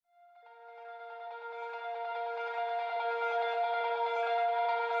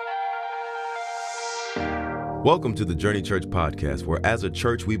Welcome to the Journey Church podcast, where as a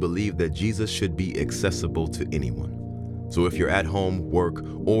church, we believe that Jesus should be accessible to anyone. So if you're at home, work,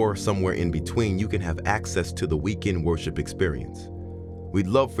 or somewhere in between, you can have access to the weekend worship experience. We'd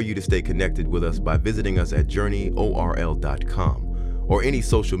love for you to stay connected with us by visiting us at journeyorl.com or any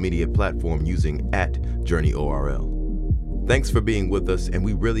social media platform using @JourneyORL. Thanks for being with us, and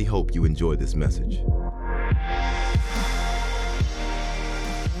we really hope you enjoy this message.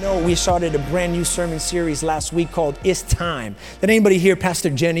 We started a brand new sermon series last week called It's Time. Did anybody hear Pastor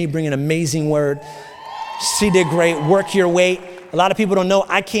Jenny bring an amazing word? She did great. Work your weight. A lot of people don't know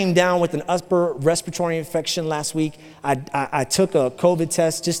I came down with an upper respiratory infection last week. I took a COVID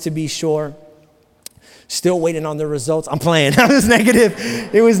test just to be sure. Still waiting on the results. I'm playing. It was negative.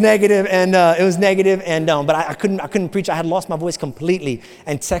 But I couldn't preach. I had lost my voice completely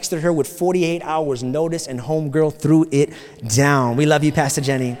and texted her with 48 hours notice, and homegirl threw it down. We love you, Pastor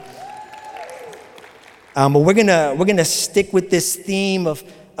Jenny. But we're gonna stick with this theme of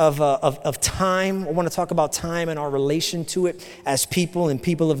time. I want to talk about time and our relation to it as people and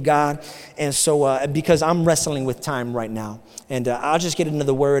people of God. And so, because I'm wrestling with time right now. And I'll just get into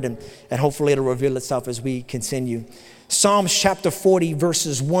the word, and hopefully it'll reveal itself as we continue. Psalms chapter 40,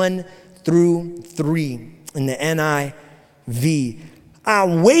 verses 1 through 3 in the NIV. I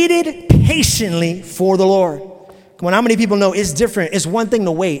waited patiently for the Lord. Come on, how many people know it's different? It's one thing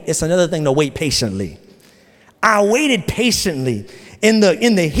to wait. It's another thing to wait patiently. I waited patiently. In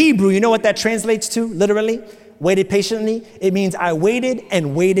the Hebrew, you know what that translates to, literally? Waited patiently. It means I waited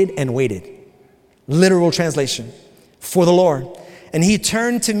and waited and waited. Literal translation. For the Lord. And he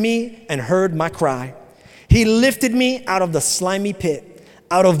turned to me and heard my cry. He lifted me out of the slimy pit,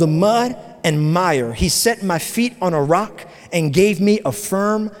 out of the mud and mire. He set my feet on a rock and gave me a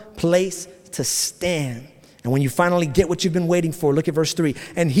firm place to stand. And when you finally get what you've been waiting for, look at verse 3.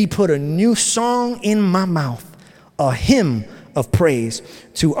 And he put a new song in my mouth, a hymn of praise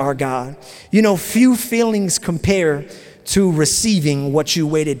to our God. You know, few feelings compare to receiving what you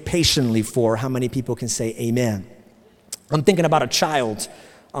waited patiently for. How many people can say amen? I'm thinking about a child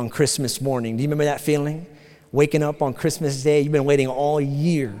on Christmas morning. Do you remember that feeling? Waking up on Christmas Day, you've been waiting all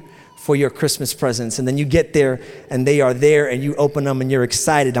year for your Christmas presents, and then you get there and they are there and you open them and you're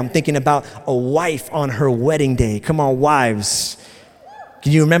excited. I'm thinking about a wife on her wedding day. Come on, wives.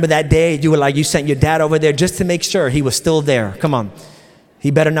 Can you remember that day? You were like, you sent your dad over there just to make sure he was still there. Come on,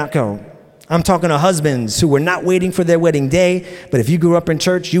 he better not go. I'm talking to husbands who were not waiting for their wedding day, but if you grew up in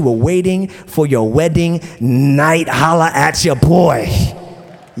church, you were waiting for your wedding night. Holla at your boy.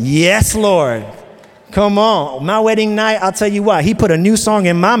 Yes, Lord. Come on. My wedding night, I'll tell you what, he put a new song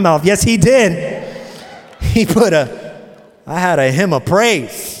in my mouth. Yes, he did. I had a hymn of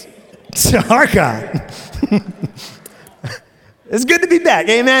praise to our God. It's good to be back.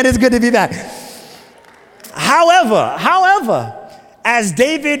 Amen. It's good to be back. However, as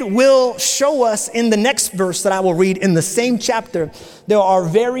David will show us in the next verse that I will read in the same chapter, there are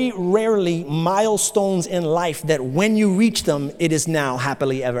very rarely milestones in life that when you reach them, it is now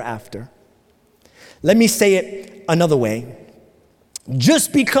happily ever after. Let me say it another way.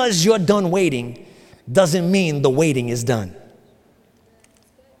 Just because you're done waiting doesn't mean the waiting is done.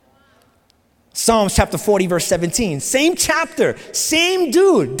 Psalms chapter 40, verse 17, same chapter, same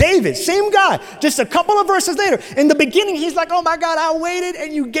dude, David, same guy, just a couple of verses later. In the beginning, he's like, oh my God, I waited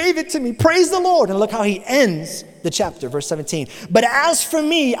and you gave it to me. Praise the Lord. And look how he ends the chapter, verse 17. But as for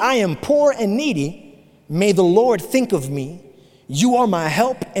me, I am poor and needy. May the Lord think of me. You are my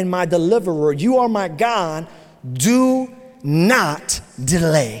help and my deliverer. You are my God. Do not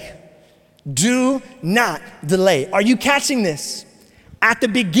delay. Do not delay. Are you catching this? At the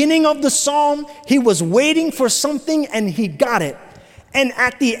beginning of the psalm, he was waiting for something and he got it. And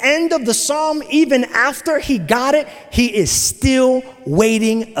at the end of the psalm, even after he got it, he is still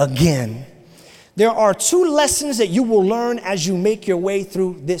waiting again. There are two lessons that you will learn as you make your way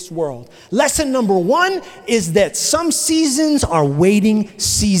through this world. Lesson number one is that some seasons are waiting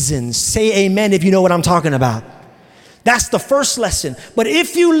seasons. Say amen if you know what I'm talking about. That's the first lesson. But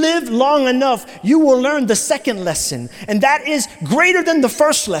if you live long enough, you will learn the second lesson. And that is greater than the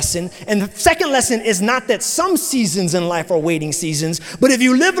first lesson. And the second lesson is not that some seasons in life are waiting seasons, but if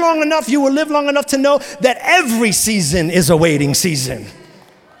you live long enough, you will live long enough to know that every season is a waiting season.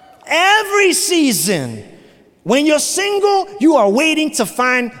 Every season. When you're single, you are waiting to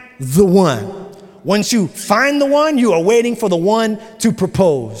find the one. Once you find the one, you are waiting for the one to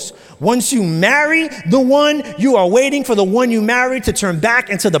propose. Once you marry the one, you are waiting for the one you married to turn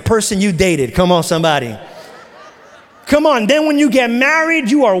back into the person you dated. Come on, somebody. Come on. Then when you get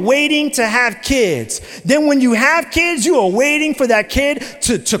married, you are waiting to have kids. Then when you have kids, you are waiting for that kid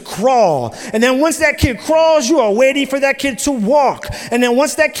to crawl. And then once that kid crawls, you are waiting for that kid to walk. And then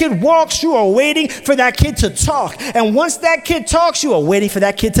once that kid walks, you are waiting for that kid to talk. And once that kid talks, you are waiting for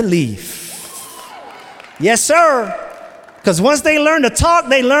that kid to leave. Yes, sir. Because once they learn to talk,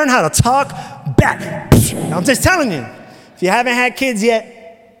 they learn how to talk back. I'm just telling you. If you haven't had kids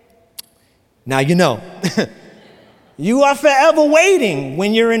yet, now you know. You are forever waiting.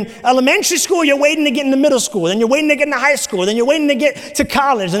 When you're in elementary school, you're waiting to get into middle school. Then you're waiting to get into high school. Then you're waiting to get to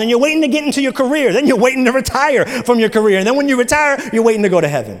college. And then you're waiting to get into your career. Then you're waiting to retire from your career. And then when you retire, you're waiting to go to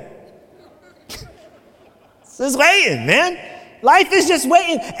heaven. It's just waiting, man. Life is just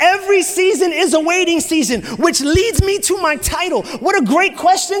waiting. Every season is a waiting season, which leads me to my title. What a great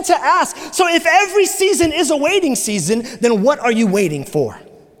question to ask. So if every season is a waiting season, then what are you waiting for?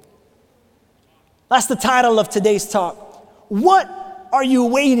 That's the title of today's talk. What are you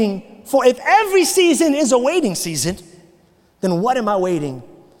waiting for? If every season is a waiting season, then what am I waiting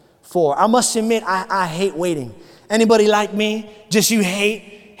for? I must admit, I hate waiting. Anybody like me? Just you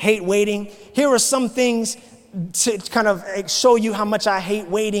hate waiting? Here are some things to kind of show you how much I hate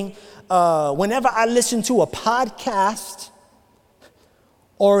waiting. Whenever I listen to a podcast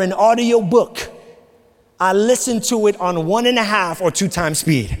or an audio book, I listen to it on 1.5 or 2 times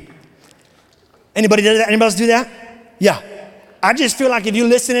speed. Anybody do that? Anybody else do that? Yeah. I just feel like if you're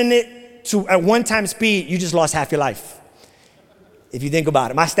listening it to at 1 time speed, you just lost half your life. If you think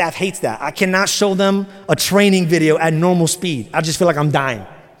about it, my staff hates that. I cannot show them a training video at normal speed. I just feel like I'm dying.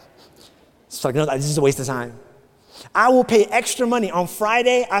 It's like, no, this is a waste of time. I will pay extra money. On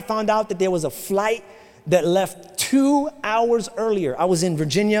Friday, I found out that there was a flight that left 2 hours earlier. I was in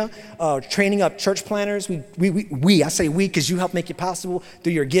Virginia training up church planners. I say we because you helped make it possible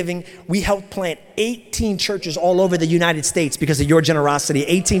through your giving. We helped plant 18 churches all over the United States because of your generosity.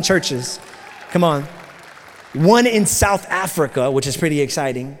 18 churches. Come on. 1 in South Africa, which is pretty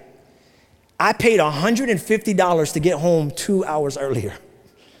exciting. I paid $150 to get home 2 hours earlier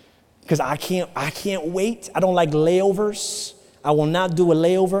because I can't wait. I don't like layovers. I will not do a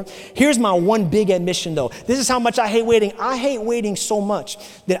layover. Here's my one big admission though. This is how much I hate waiting. I hate waiting so much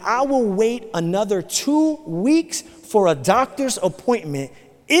that I will wait another 2 weeks for a doctor's appointment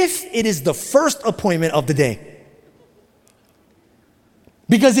if it is the first appointment of the day.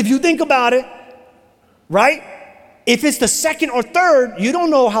 Because if you think about it, right? If it's the second or third, you don't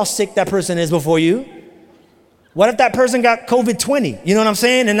know how sick that person is before you. What if that person got COVID-20? You know what I'm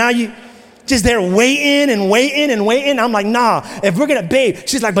saying? And now you just there waiting. I'm like, nah, if we're gonna, babe.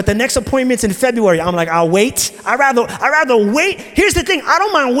 She's like, but the next appointment's in February. I'm like, I'll wait. I'd rather wait. Here's the thing, I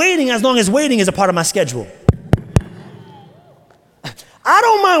don't mind waiting as long as waiting is a part of my schedule. I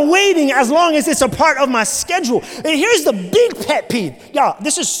don't mind waiting as long as it's a part of my schedule. And here's the big pet peeve. Y'all,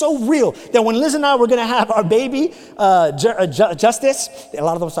 this is so real that when Liz and I were going to have our baby, Justice, a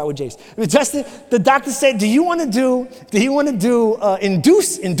lot of them start with J's. Justice, the doctor said, do you want to do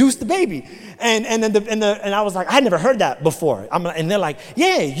induce the baby? And I was like, I had never heard that before. And they're like,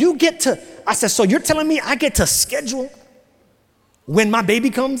 yeah, you get to, I said, so you're telling me I get to schedule when my baby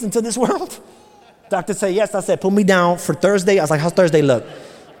comes into this world? Doctor said yes. I said, put me down for Thursday. I was like, how's Thursday look?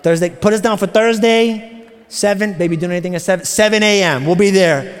 Thursday, put us down for Thursday, 7. Baby doing anything at 7? 7 a.m. We'll be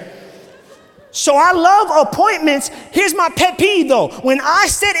there. So I love appointments. Here's my pet peeve though. When I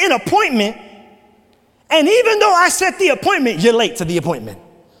set an appointment, and even though I set the appointment, you're late to the appointment.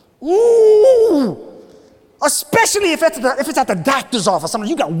 Ooh. Especially if it's at the doctor's office. I'm like,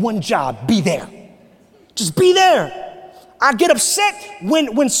 you got one job, be there. Just be there. I get upset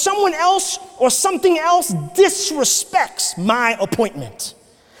when someone else or something else disrespects my appointment.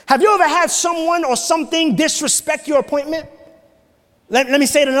 Have you ever had someone or something disrespect your appointment? Let me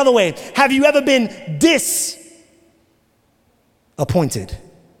say it another way. Have you ever been disappointed?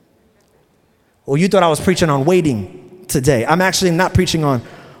 Well, you thought I was preaching on waiting today. I'm actually not preaching on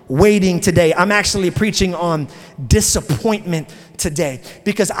waiting today. I'm actually preaching on disappointment today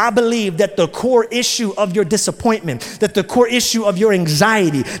because I believe that the core issue of your disappointment, that the core issue of your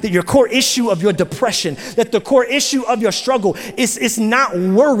anxiety, that your core issue of your depression, that the core issue of your struggle is not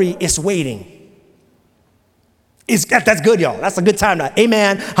worry, it's waiting. That's good, y'all. That's a good time now.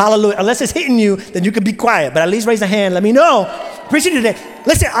 Amen. Hallelujah. Unless it's hitting you, then you can be quiet. But at least raise a hand. Let me know. Appreciate it today.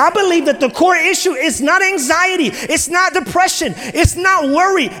 Listen, I believe that the core issue is not anxiety. It's not depression. It's not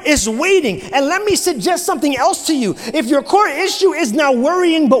worry. It's waiting. And let me suggest something else to you. If your core issue is not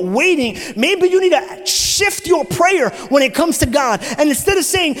worrying but waiting, maybe you need to shift your prayer when it comes to God. And instead of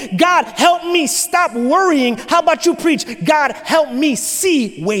saying, God, help me stop worrying, how about you preach, God, help me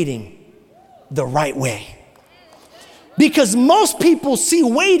see waiting the right way. Because most people see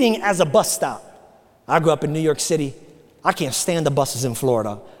waiting as a bus stop. I grew up in New York City. I can't stand the buses in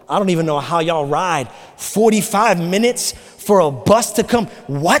Florida. I don't even know how y'all ride 45 minutes for a bus to come.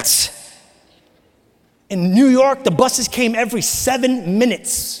 What? In New York, the buses came every 7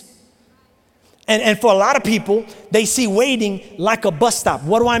 minutes. And for a lot of people, they see waiting like a bus stop.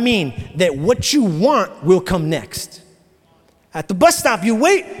 What do I mean? That what you want will come next. At the bus stop, you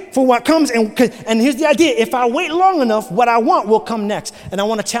wait for what comes, and here's the idea. If I wait long enough, what I want will come next. And I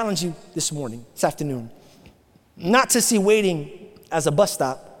want to challenge you this afternoon, not to see waiting as a bus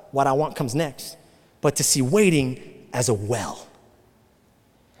stop, what I want comes next, but to see waiting as a well.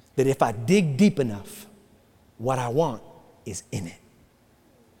 That if I dig deep enough, what I want is in it.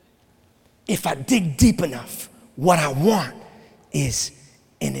 If I dig deep enough, what I want is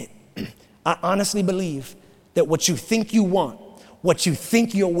in it. I honestly believe that what you think you want, what you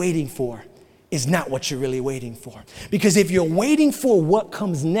think you're waiting for, is not what you're really waiting for. Because if you're waiting for what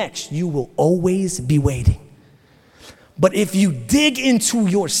comes next, you will always be waiting. But if you dig into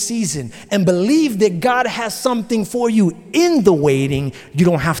your season and believe that God has something for you in the waiting, you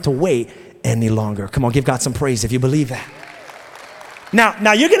don't have to wait any longer. Come on, give God some praise if you believe that.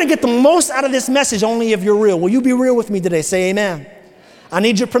 Now you're going to get the most out of this message only if you're real. Will you be real with me today? Say amen. I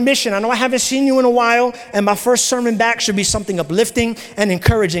need your permission. I know I haven't seen you in a while, and my first sermon back should be something uplifting and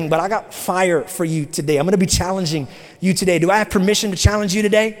encouraging, but I got fire for you today. I'm going to be challenging you today. Do I have permission to challenge you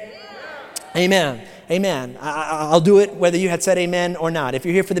today? Amen. Amen. I'll do it whether you had said amen or not. If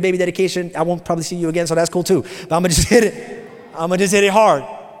you're here for the baby dedication, I won't probably see you again, so that's cool too. But I'm going to just hit it. I'm going to just hit it hard.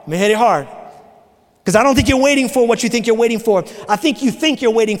 I'm going to hit it hard. Because I don't think you're waiting for what you think you're waiting for. I think you think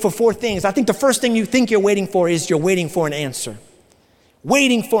you're waiting for 4 things. I think the first thing you think you're waiting for is you're waiting for an answer.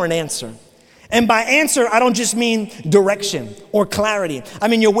 Waiting for an answer. And by answer, I don't just mean direction or clarity. I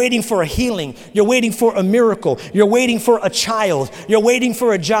mean, you're waiting for a healing. You're waiting for a miracle. You're waiting for a child. You're waiting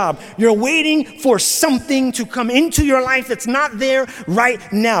for a job. You're waiting for something to come into your life that's not there right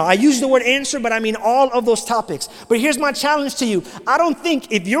now. I use the word answer, but I mean all of those topics. But here's my challenge to you. I don't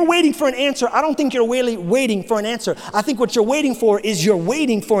think if you're waiting for an answer, I don't think you're really waiting for an answer. I think what you're waiting for is you're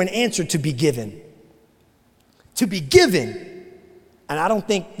waiting for an answer to be given. To be given. And I don't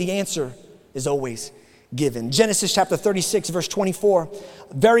think the answer is always given. Genesis chapter 36, verse 24,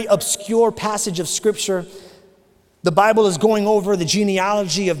 very obscure passage of scripture. The Bible is going over the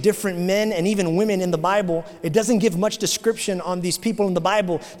genealogy of different men and even women in the Bible. It doesn't give much description on these people in the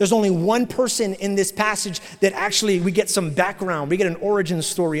Bible. There's only one person in this passage that actually we get some background, we get an origin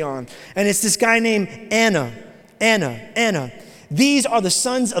story on. And it's this guy named Anna. These are the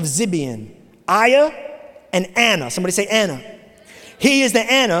sons of Zibeon, Aya and Anna. Somebody say Anna. He is the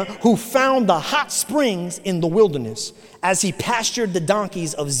Anna who found the hot springs in the wilderness as he pastured the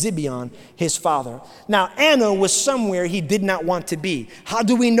donkeys of Zibeon, his father. Now, Anna was somewhere he did not want to be. How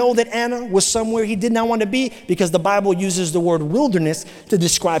do we know that Anna was somewhere he did not want to be? Because the Bible uses the word wilderness to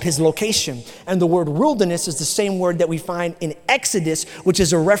describe his location. And the word wilderness is the same word that we find in Exodus, which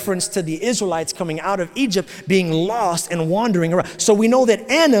is a reference to the Israelites coming out of Egypt, being lost and wandering around. So we know that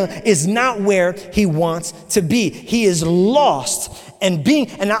Anna is not where he wants to be. He is lost. And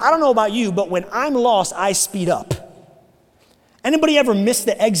I don't know about you, but when I'm lost, I speed up. Anybody ever miss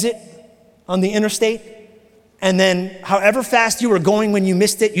the exit on the interstate? And then however fast you were going when you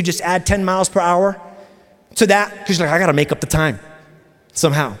missed it, you just add 10 miles per hour to that? Because you're like, I got to make up the time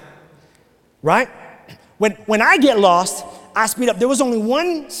somehow, right? When I get lost, I speed up. There was only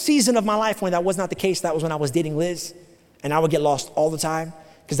one season of my life when that was not the case. That was when I was dating Liz, and I would get lost all the time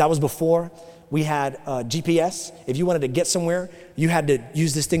because that was before we had GPS. If you wanted to get somewhere, you had to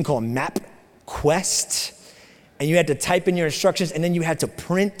use this thing called MapQuest. And you had to type in your instructions, and then you had to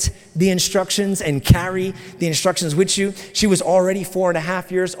print the instructions and carry the instructions with you. She was already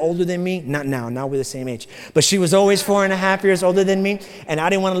 4.5 years older than me. Not now, now we're the same age. But she was always 4.5 years older than me, and I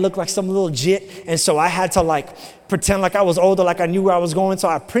didn't want to look like some little jit. And so I had to pretend like I was older, like I knew where I was going. So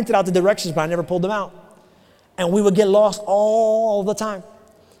I printed out the directions, but I never pulled them out. And we would get lost all the time.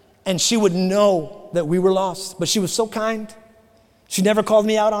 And she would know that we were lost, but she was so kind. She never called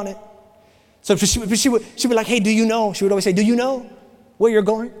me out on it. So she would be like, hey, do you know? She would always say, do you know where you're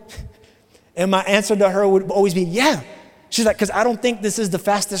going? And my answer to her would always be, yeah. She's like, because I don't think this is the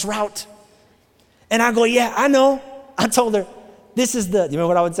fastest route. And I go, yeah, I know. I told her, you remember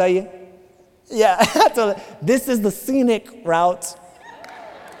what I would tell you? Yeah, I told her, this is the scenic route.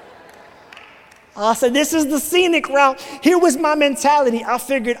 I said, this is the scenic route. Here was my mentality. I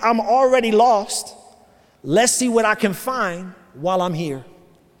figured I'm already lost. Let's see what I can find while I'm here.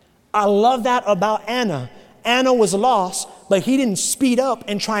 I love that about Anna. Anna was lost, but he didn't speed up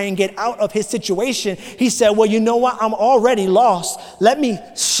and try and get out of his situation. He said, well, you know what? I'm already lost. Let me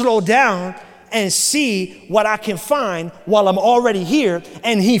slow down and see what I can find while I'm already here.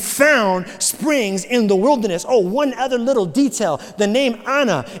 And he found springs in the wilderness. Oh, one other little detail. The name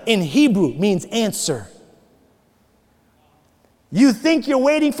Anna in Hebrew means answer. You think you're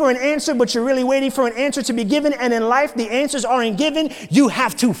waiting for an answer, but you're really waiting for an answer to be given. And in life, the answers aren't given. You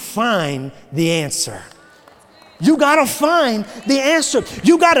have to find the answer. You got to find the answer.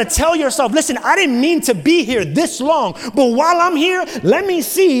 You got to tell yourself, listen, I didn't mean to be here this long, but while I'm here, let me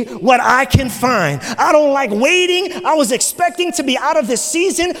see what I can find. I don't like waiting. I was expecting to be out of this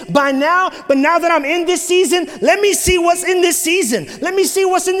season by now, but now that I'm in this season, let me see what's in this season. Let me see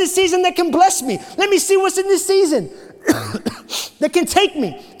what's in this season that can bless me. Let me see what's in this season that can take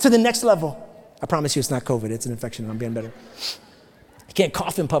me to the next level. I promise you it's not COVID. It's an infection. I'm being better. I can't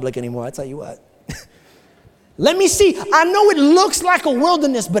cough in public anymore. I tell you what. Let me see. I know it looks like a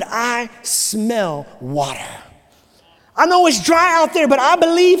wilderness, but I smell water. I know it's dry out there, but I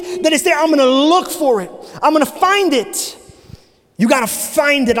believe that it's there. I'm going to look for it. I'm going to find it. You got to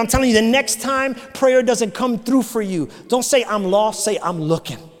find it. I'm telling you, the next time prayer doesn't come through for you, don't say I'm lost. Say I'm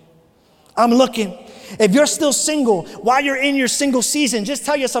looking. I'm looking. If you're still single, while you're in your single season, just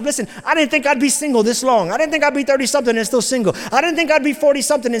tell yourself, listen, I didn't think I'd be single this long. I didn't think I'd be 30-something and still single. I didn't think I'd be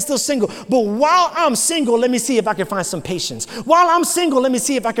 40-something and still single. But while I'm single, let me see if I can find some patience. While I'm single, let me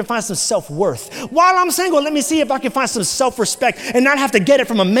see if I can find some self-worth. While I'm single, let me see if I can find some self-respect and not have to get it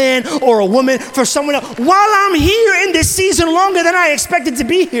from a man or a woman for someone else. While I'm here in this season longer than I expected to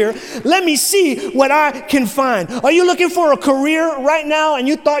be here, let me see what I can find. Are you looking for a career right now and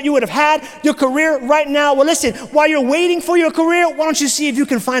you thought you would have had your career right now? Well, listen, while you're waiting for your career, why don't you see if you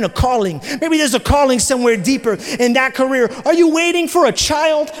can find a calling? Maybe there's a calling somewhere deeper in that career. Are you waiting for a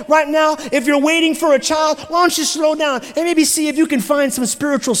child right now? If you're waiting for a child, why don't you slow down and maybe see if you can find some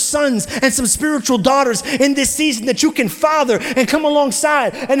spiritual sons and some spiritual daughters in this season that you can father and come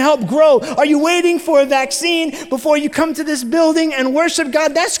alongside and help grow. Are you waiting for a vaccine before you come to this building and worship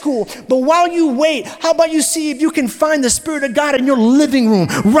God? That's cool. But while you wait, how about you see if you can find the Spirit of God in your living room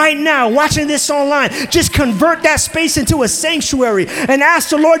right now, watching this online? Just convert that space into a sanctuary and ask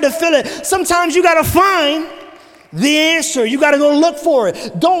the Lord to fill it. Sometimes you got to find the answer. You got to go look for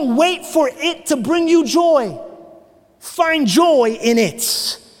it. Don't wait for it to bring you joy. Find joy in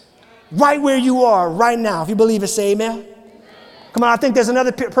it. Right where you are right now. If you believe it, say amen. Come on, I think there's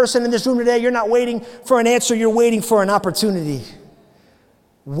another person in this room today. You're not waiting for an answer. You're waiting for an opportunity.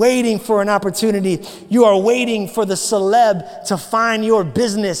 Waiting for an opportunity. You are waiting for the celeb to find your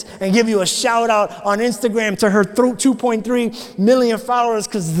business and give you a shout out on Instagram to her 2.3 million followers,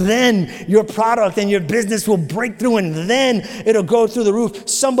 because then your product and your business will break through and then it'll go through the roof.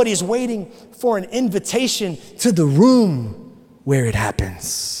 Somebody's waiting for an invitation to the room where it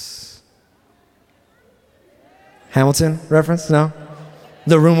happens. Hamilton reference? No?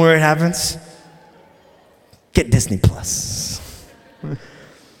 The room where it happens? Get Disney Plus.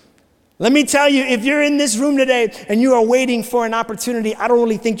 Let me tell you, if you're in this room today and you are waiting for an opportunity, I don't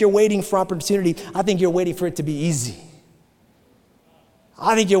really think you're waiting for opportunity. I think you're waiting for it to be easy.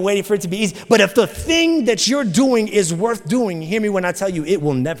 I think you're waiting for it to be easy. But if the thing that you're doing is worth doing, hear me when I tell you, it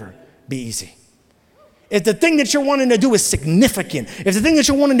will never be easy. If the thing that you're wanting to do is significant, if the thing that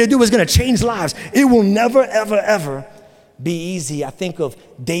you're wanting to do is going to change lives, it will never, ever, ever be easy. I think of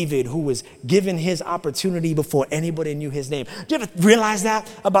David, who was given his opportunity before anybody knew his name. Do you ever realize that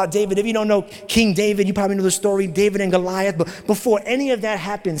about David? If you don't know King David, you probably know the story, David and Goliath. But before any of that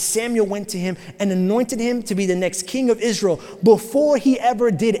happened, Samuel went to him and anointed him to be the next king of Israel before he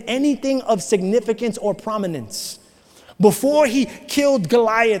ever did anything of significance or prominence. Before he killed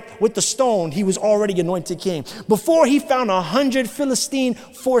Goliath with the stone, he was already anointed king. Before he found 100 Philistine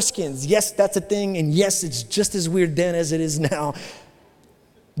foreskins. Yes, that's a thing. And yes, it's just as weird then as it is now.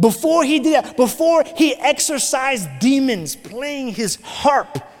 Before he did that, before he exorcised demons playing his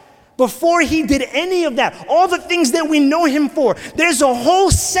harp, before he did any of that, all the things that we know him for, there's a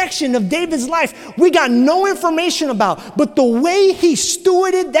whole section of David's life we got no information about. But the way he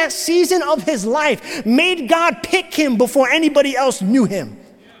stewarded that season of his life made God pick him before anybody else knew him.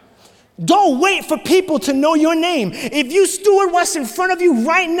 Don't wait for people to know your name. If you steward what's in front of you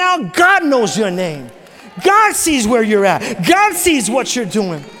right now, God knows your name. God sees where you're at. God sees what you're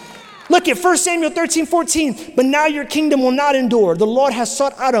doing. Look at 1 Samuel 13:14. But now your kingdom will not endure. The Lord has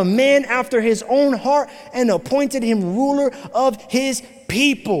sought out a man after his own heart and appointed him ruler of his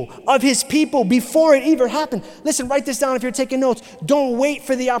people before it even happened. Listen, write this down if you're taking notes. Don't wait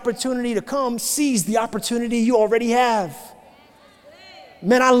for the opportunity to come. Seize the opportunity you already have.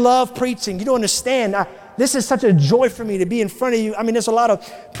 Man, I love preaching. You don't understand. this is such a joy for me to be in front of you. I mean, there's a lot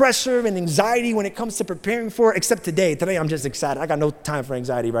of pressure and anxiety when it comes to preparing for it, except today. Today, I'm just excited. I got no time for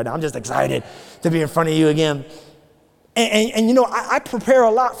anxiety right now. I'm just excited to be in front of you again. And you know, I prepare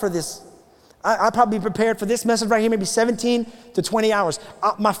a lot for this. I probably prepared for this message right here, maybe 17 to 20 hours.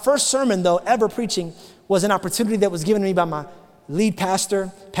 My first sermon, though, ever preaching was an opportunity that was given to me by my lead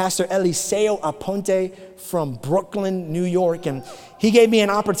pastor, Pastor Eliseo Aponte from Brooklyn, New York. And he gave me an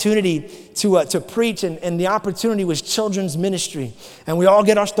opportunity to preach, and the opportunity was children's ministry. And we all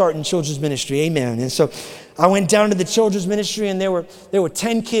get our start in children's ministry, amen. And so I went down to the children's ministry, and there were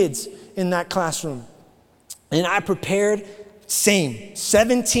 10 kids in that classroom. And I prepared,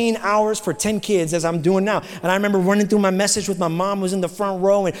 17 hours for 10 kids as I'm doing now. And I remember running through my message with my mom, who was in the front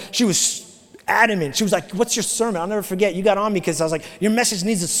row, and she was adamant. She was like, what's your sermon? I'll never forget. You got on me because I was like, your message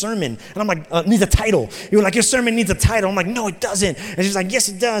needs a sermon. And I'm like, needs a title. You were like, your sermon needs a title. I'm like, no, it doesn't. And she's like, yes,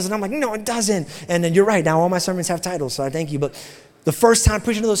 it does. And I'm like, no, it doesn't. And then you're right. Now all my sermons have titles, so I thank you. But the first time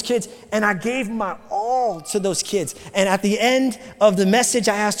preaching to those kids, and I gave my all to those kids. And at the end of the message,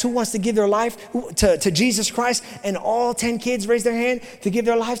 I asked who wants to give their life to Jesus Christ, and all 10 kids raised their hand to give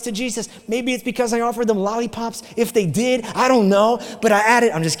their lives to Jesus. Maybe it's because I offered them lollipops. If they did, I don't know, but I added,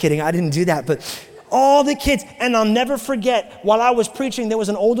 I'm just kidding, I didn't do that, but all the kids, and I'll never forget, while I was preaching, there was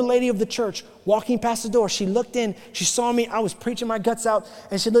an older lady of the church walking past the door. She looked in, she saw me, I was preaching my guts out,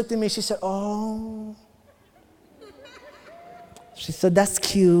 and she looked at me, she said, oh. She said, that's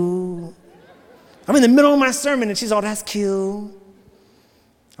cute. I'm in the middle of my sermon, and she's all, that's cute.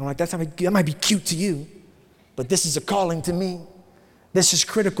 I'm like, that might be cute to you, but this is a calling to me. This is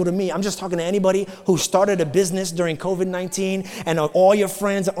critical to me. I'm just talking to anybody who started a business during COVID-19, and all your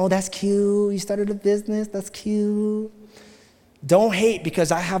friends, oh, that's cute. You started a business, that's cute. Don't hate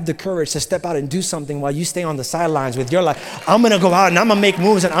because I have the courage to step out and do something while you stay on the sidelines with your life. I'm going to go out and I'm going to make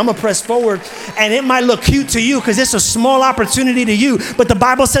moves and I'm going to press forward. And it might look cute to you because it's a small opportunity to you. But the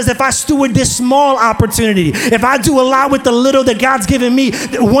Bible says if I steward this small opportunity, if I do a lot with the little that God's given me,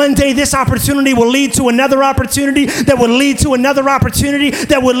 one day this opportunity will lead to another opportunity that will lead to another opportunity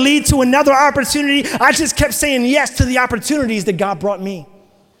that will lead to another opportunity. I just kept saying yes to the opportunities that God brought me.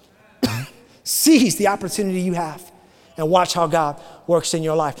 Seize the opportunity you have. And watch how God works in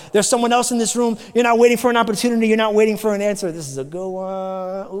your life. There's someone else in this room. You're not waiting for an opportunity. You're not waiting for an answer. This is a good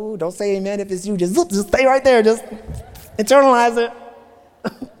one. Ooh, don't say amen if it's you. Just stay right there. Just internalize it.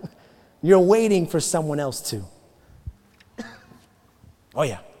 You're waiting for someone else to. Oh,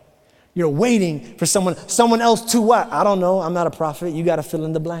 yeah. You're waiting for someone else to what? I don't know. I'm not a prophet. You got to fill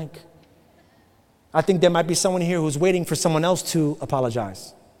in the blank. I think there might be someone here who's waiting for someone else to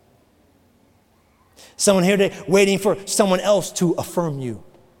apologize. Someone here today waiting for someone else to affirm you.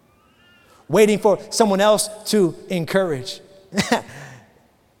 Waiting for someone else to encourage.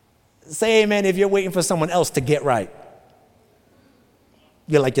 Say amen if you're waiting for someone else to get right.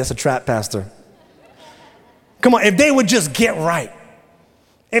 You're like, that's a trap, Pastor. Come on, if they would just get right.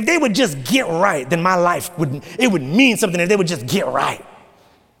 If they would just get right, then my life would mean something if they would just get right.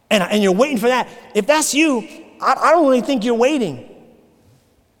 And you're waiting for that. If that's you, I don't really think you're waiting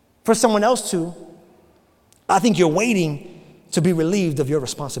for someone else to. I think you're waiting to be relieved of your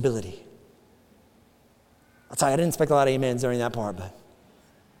responsibility. I'll tell you, I didn't expect a lot of amens during that part, but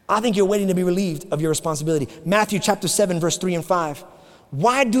I think you're waiting to be relieved of your responsibility. Matthew chapter 7, verse 3 and 5.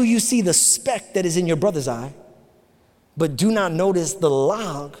 Why do you see the speck that is in your brother's eye, but do not notice the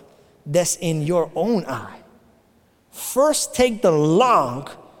log that's in your own eye? First take the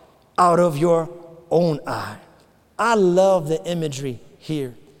log out of your own eye. I love the imagery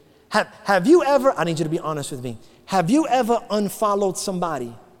here. Have you ever, I need you to be honest with me, have you ever unfollowed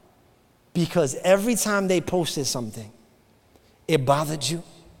somebody because every time they posted something, it bothered you?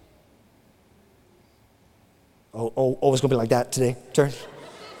 Oh, it's going to be like that today, church?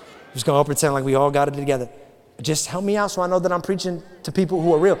 I'm just going to pretend like we all got it together. Just help me out so I know that I'm preaching to people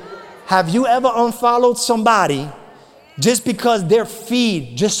who are real. Have you ever unfollowed somebody just because their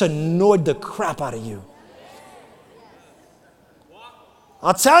feed just annoyed the crap out of you?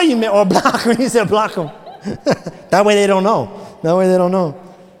 I'll tell you, man, or block them. He said block them. That way they don't know. That way they don't know.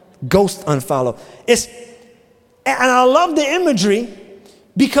 Ghost unfollow. And I love the imagery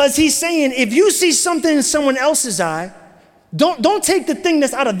because he's saying if you see something in someone else's eye, don't take the thing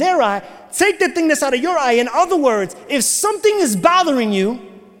that's out of their eye. Take the thing that's out of your eye. In other words, if something is bothering you,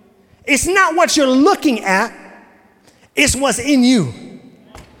 it's not what you're looking at, it's what's in you.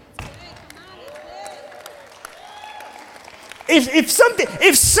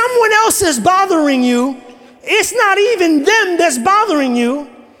 If someone else is bothering you, it's not even them that's bothering you.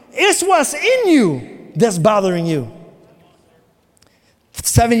 It's what's in you that's bothering you.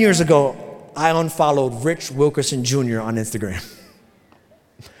 7 years ago, I unfollowed Rich Wilkerson Jr. on Instagram.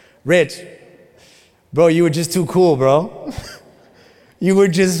 Rich, bro, you were just too cool, bro. You were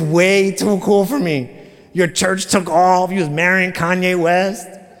just way too cool for me. Your church took off. You was marrying Kanye West,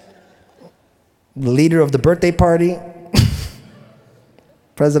 the leader of the birthday party,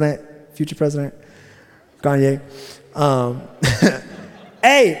 future president, Kanye.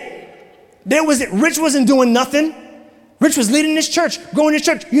 Hey, Rich wasn't doing nothing. Rich was leading this church, going to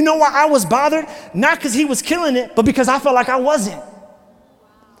church. You know why I was bothered? Not because he was killing it, but because I felt like I wasn't.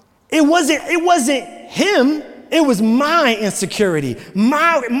 It wasn't him. It was my insecurity,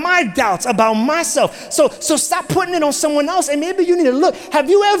 my doubts about myself. So stop putting it on someone else, and maybe you need to look. Have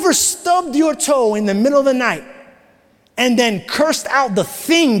you ever stubbed your toe in the middle of the night and then cursed out the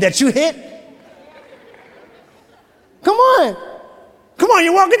thing that you hit? Come on,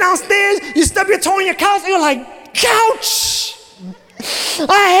 you're walking downstairs, you stub your toe on your couch, and you're like, couch,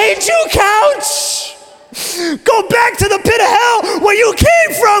 I hate you, couch. Go back to the pit of hell where you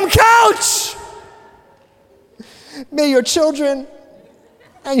came from, couch. May your children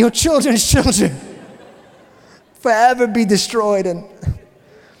and your children's children forever be destroyed, and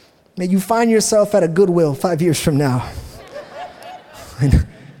may you find yourself at a Goodwill 5 years from now.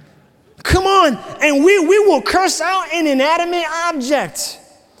 Come on, and we will curse out an inanimate object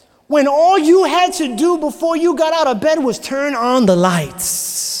when all you had to do before you got out of bed was turn on the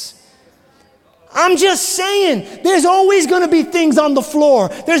lights. I'm just saying, there's always going to be things on the floor.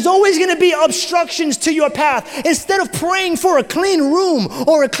 There's always going to be obstructions to your path. Instead of praying for a clean room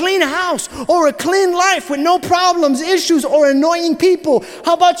or a clean house or a clean life with no problems, issues, or annoying people,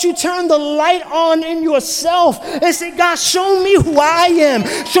 how about you turn the light on in yourself and say, God, show me who I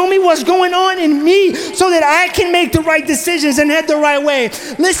am. Show me what's going on in me so that I can make the right decisions and head the right way.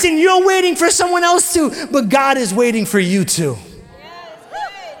 Listen, you're waiting for someone else to, but God is waiting for you to.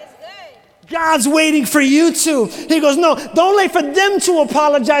 God's waiting for you to. He goes, no, don't wait for them to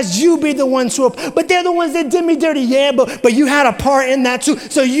apologize. You be the one to, but they're the ones that did me dirty. Yeah, but you had a part in that too.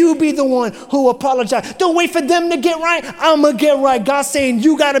 So you be the one who apologized. Don't wait for them to get right. I'm going to get right. God's saying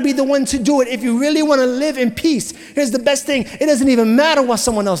you got to be the one to do it. If you really want to live in peace, here's the best thing. It doesn't even matter what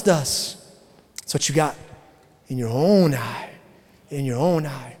someone else does. It's what you got in your own eye, in your own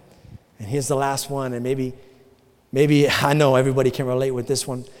eye. And here's the last one. And maybe I know everybody can relate with this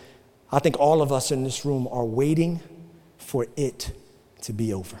one. I think all of us in this room are waiting for it to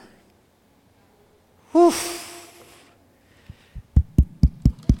be over. Whew.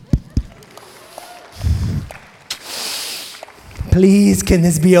 Please, can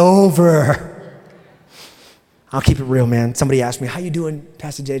this be over? I'll keep it real, man. Somebody asked me, how you doing,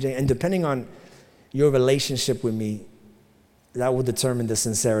 Pastor JJ? And depending on your relationship with me, that will determine the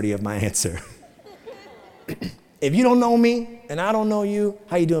sincerity of my answer. If you don't know me and I don't know you,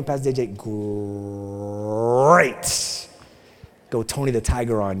 how you doing, Pastor JJ? Great. Go Tony the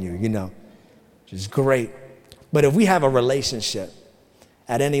Tiger on you, just great. But if we have a relationship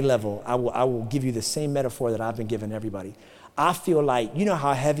at any level, I will give you the same metaphor that I've been giving everybody. I feel like, you know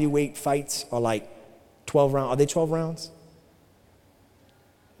how heavyweight fights are like 12 rounds? Are they 12 rounds?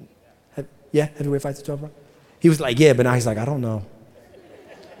 Yeah, heavyweight fights are 12 rounds? He was like, yeah, but now he's like, I don't know.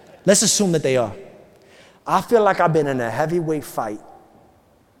 Let's assume that they are. I feel like I've been in a heavyweight fight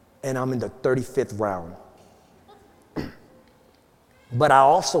and I'm in the 35th round. But I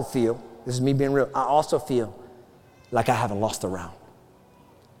also feel, this is me being real, I also feel like I haven't lost a round.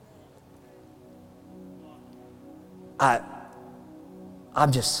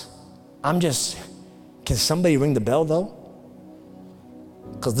 I'm just, can somebody ring the bell though?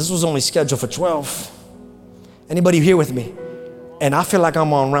 Because this was only scheduled for 12. Anybody here with me? And I feel like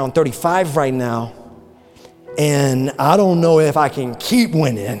I'm on round 35 right now. And I don't know if I can keep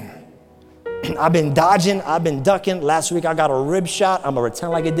winning. I've been dodging, I've been ducking. Last week I got a rib shot. I'm gonna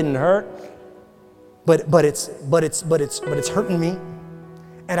pretend like it didn't hurt. But it's hurting me.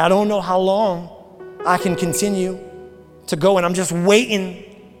 And I don't know how long I can continue to go, and I'm just waiting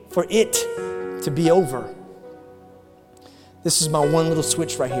for it to be over. This is my one little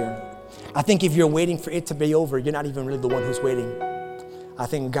switch right here. I think if you're waiting for it to be over, you're not even really the one who's waiting. I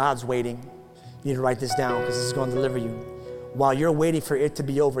think God's waiting. You need to write this down because this is going to deliver you. While you're waiting for it to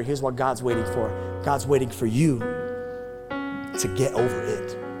be over, here's what God's waiting for. God's waiting for you to get over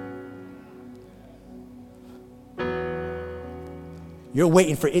it. You're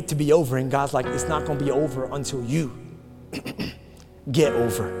waiting for it to be over, and God's like, it's not going to be over until you get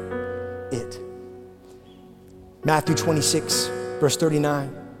over it. Matthew 26, verse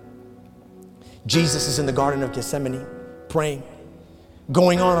 39. Jesus is in the Garden of Gethsemane praying.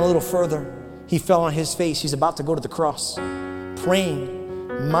 Going on a little further, he fell on his face. He's about to go to the cross,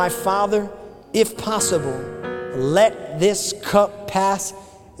 praying, my Father, if possible, let this cup pass.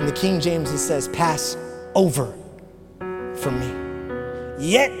 In the King James, it says, pass over from me.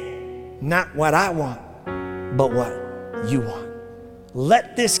 Yet, not what I want, but what you want.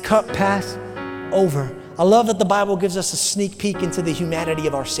 Let this cup pass over. I love that the Bible gives us a sneak peek into the humanity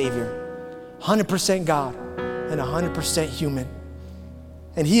of our Savior. 100% God and 100% human.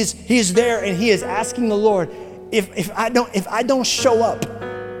 And he is there and he is asking the Lord, if I don't show up,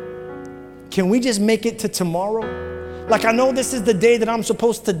 can we just make it to tomorrow? Like, I know this is the day that I'm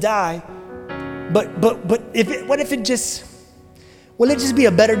supposed to die, but what if it just, will it just be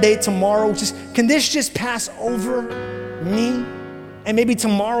a better day tomorrow? Can this just pass over me? And maybe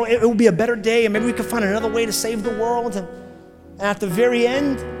tomorrow it will be a better day, and maybe we can find another way to save the world. And at the very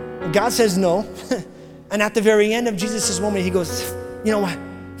end, God says no. And at the very end of Jesus' moment, he goes, you know what?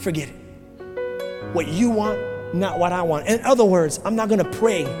 Forget it. What you want, not what I want. In other words, I'm not gonna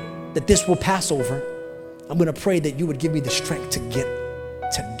pray that this will pass over. I'm gonna pray that you would give me the strength to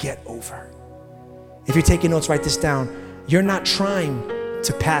get over. If you're taking notes, write this down. You're not trying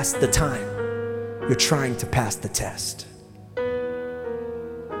to pass the time. You're trying to pass the test.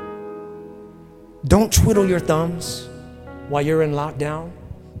 Don't twiddle your thumbs while you're in lockdown.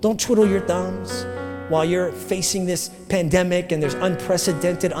 Don't twiddle your thumbs while you're facing this pandemic and there's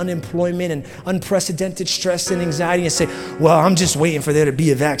unprecedented unemployment and unprecedented stress and anxiety, and say, well, I'm just waiting for there to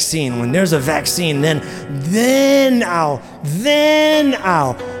be a vaccine. When there's a vaccine, then I'll.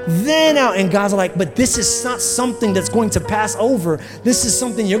 And God's like, but this is not something that's going to pass over. This is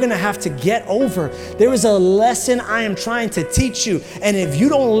something you're gonna have to get over. There is a lesson I am trying to teach you. And if you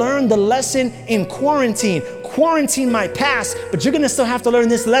don't learn the lesson in quarantine might pass, but you're gonna still have to learn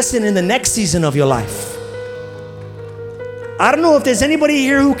this lesson in the next season of your life. I don't know if there's anybody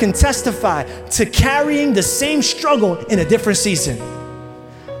here who can testify to carrying the same struggle in a different season,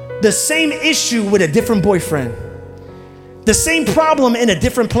 the same issue with a different boyfriend, the same problem in a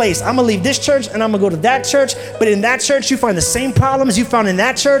different place. I'm gonna leave this church and I'm gonna go to that church, but in that church you find the same problems you found in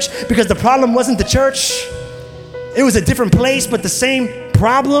that church, because the problem wasn't the church. It was a different place, but the same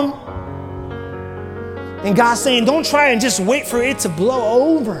problem. And God's saying, don't try and just wait for it to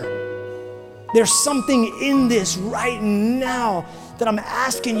blow over. There's something in this right now that I'm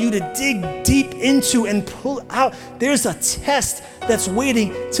asking you to dig deep into and pull out. There's a test that's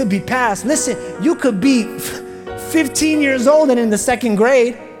waiting to be passed. Listen, you could be 15 years old and in the second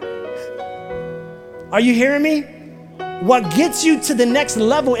grade. Are you hearing me? What gets you to the next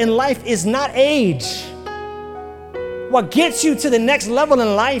level in life is not age. What gets you to the next level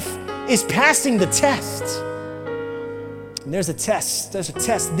in life is passing the test. And there's a test.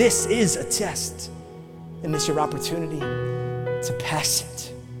 This is a test. And it's your opportunity to pass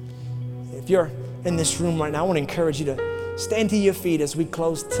it. If you're in this room right now, I want to encourage you to stand to your feet as we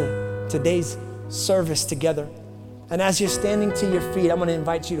close to today's service together. And as you're standing to your feet, I'm going to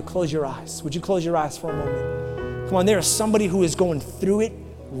invite you to close your eyes. Would you close your eyes for a moment? Come on, there is somebody who is going through it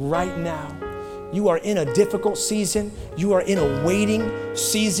right now. You are in a difficult season. You are in a waiting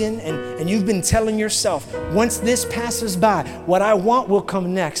season, and you've been telling yourself, once this passes by, what I want will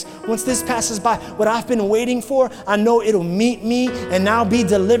come next. Once this passes by, what I've been waiting for, I know it'll meet me, and I'll be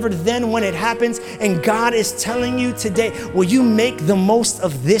delivered then when it happens. And God is telling you today, will you make the most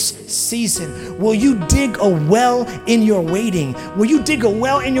of this season? Will you dig a well in your waiting? Will you dig a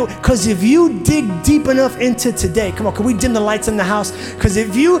well in your, because if you dig deep enough into today, come on, can we dim the lights in the house? Because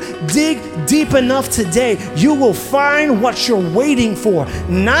if you dig deep enough today, you will find what you're waiting for.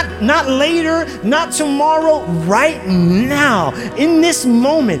 Not later, not tomorrow, right now, in this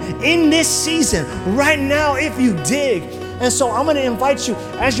moment, in this season, right now, if you dig. And so I'm going to invite you,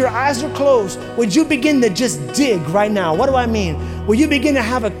 as your eyes are closed, would you begin to just dig right now? What do I mean? Will you begin to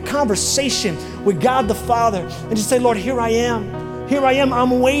have a conversation with God the Father and just say, Lord, here I am. Here I am,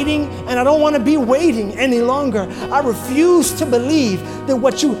 I'm waiting, and I don't want to be waiting any longer. I refuse to believe that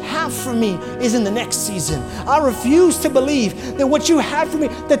what you have for me is in the next season. I refuse to believe that what you have for me,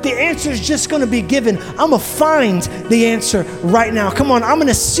 that the answer is just going to be given. I'm going to find the answer right now. Come on, I'm going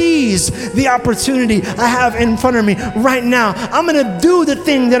to seize the opportunity I have in front of me right now. I'm going to do the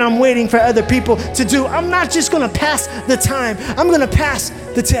thing that I'm waiting for other people to do. I'm not just going to pass the time. I'm going to pass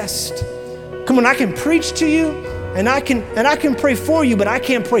the test. Come on, I can preach to you. And I can pray for you, but I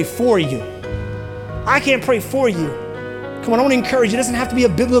can't pray for you. I can't pray for you. Come on, I want to encourage you. It doesn't have to be a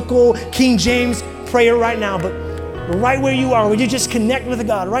biblical King James prayer right now, but right where you are, would you just connect with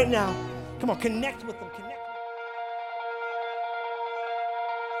God right now? Come on, connect with Him.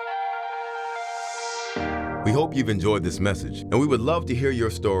 We hope you've enjoyed this message, and we would love to hear your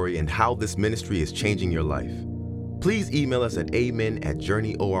story and how this ministry is changing your life. Please email us at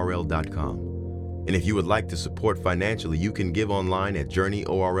amen@journeyorl.com. And if you would like to support financially, you can give online at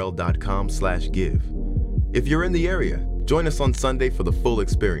journeyorl.com/give. If you're in the area, join us on Sunday for the full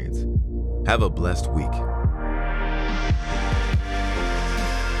experience. Have a blessed week.